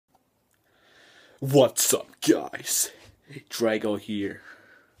What's up, guys? Drago here,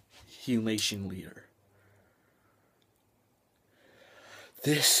 Healation Leader.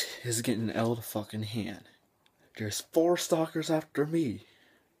 This is getting out of fucking hand. There's 4 stalkers after me.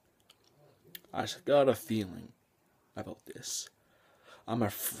 I just got a feeling about this. I'm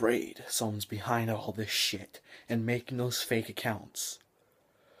afraid someone's behind all this shit and making those fake accounts.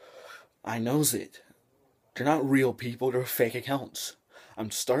 I knows it. They're not real people, they're fake accounts. I'm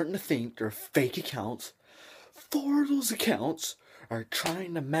starting to think they're fake accounts. 4 of those accounts are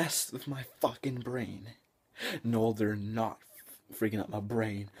trying to mess with my fucking brain. No, they're not freaking up my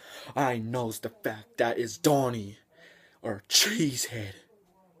brain. I knows the fact that is Donnie or Cheesehead.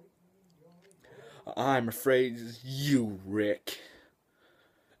 I'm afraid it's you, Rick.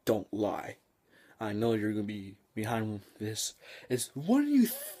 Don't lie. I know you're gonna be behind this. It's one of you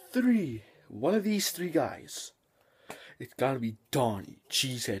 3. One of these 3 guys. It's gotta be Donnie,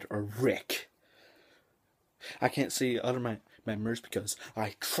 Cheesehead, or Rick. I can't say other members because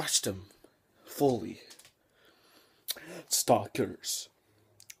I trust them fully. Stalkers.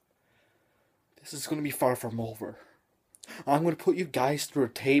 This is gonna be far from over. I'm gonna put you guys through a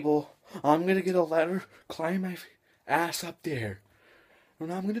table. I'm gonna get a ladder, climb my ass up there. And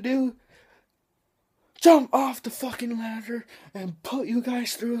what I'm gonna do? Jump off the fucking ladder and put you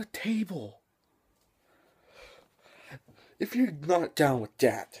guys through a table. If you're not down with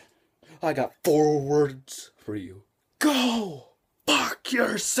that, I got 4 words for you. Go fuck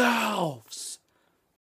yourselves!